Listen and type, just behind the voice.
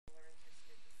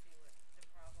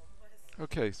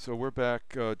Okay, so we're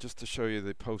back just to show you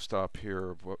the post-op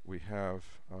here of what we have.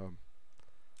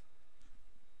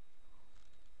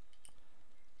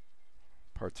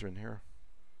 Parts are in here.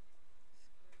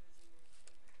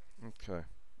 Okay,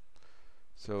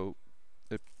 so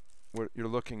if what you're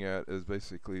looking at is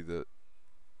basically I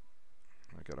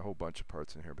got a whole bunch of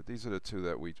parts in here, but these are the two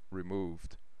that we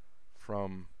removed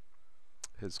from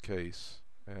his case,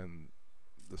 and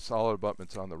the solid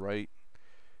abutment's on the right.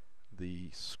 The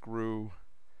screw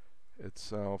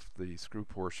itself, the screw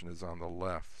portion, is on the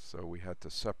left, so we had to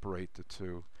separate the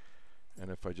two. And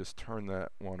if I just turn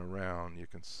that one around, you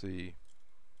can see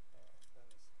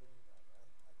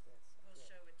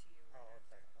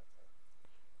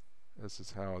this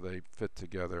is how they fit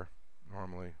together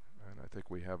normally. And I think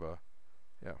we have a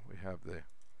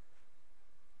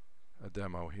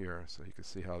demo here, so you can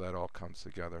see how that all comes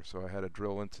together. So I had to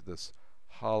drill into this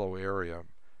hollow area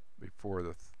before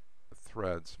the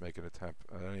threads, make an attempt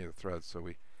at any of the threads, so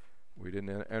we didn't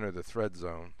enter the thread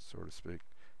zone, so to speak.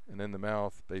 And in the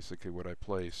mouth, basically what I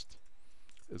placed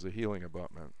is a healing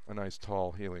abutment, a nice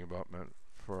tall healing abutment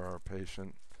for our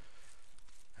patient.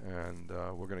 And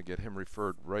we're going to get him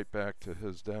referred right back to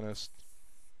his dentist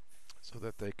so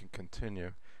that they can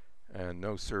continue, and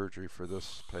no surgery for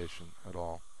this patient at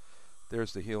all.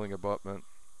 There's the healing abutment.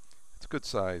 It's good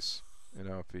size, you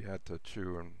know, if he had to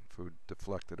chew and food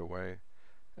deflected away.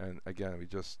 And again, we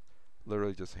just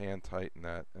literally just hand tighten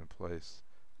that in place,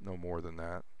 no more than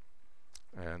that.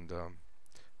 And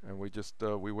we just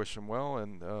we wish him well,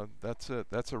 and that's it.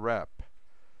 That's a wrap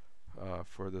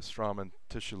for the Straumann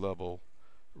Tissue Level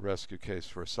rescue case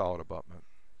for a solid abutment.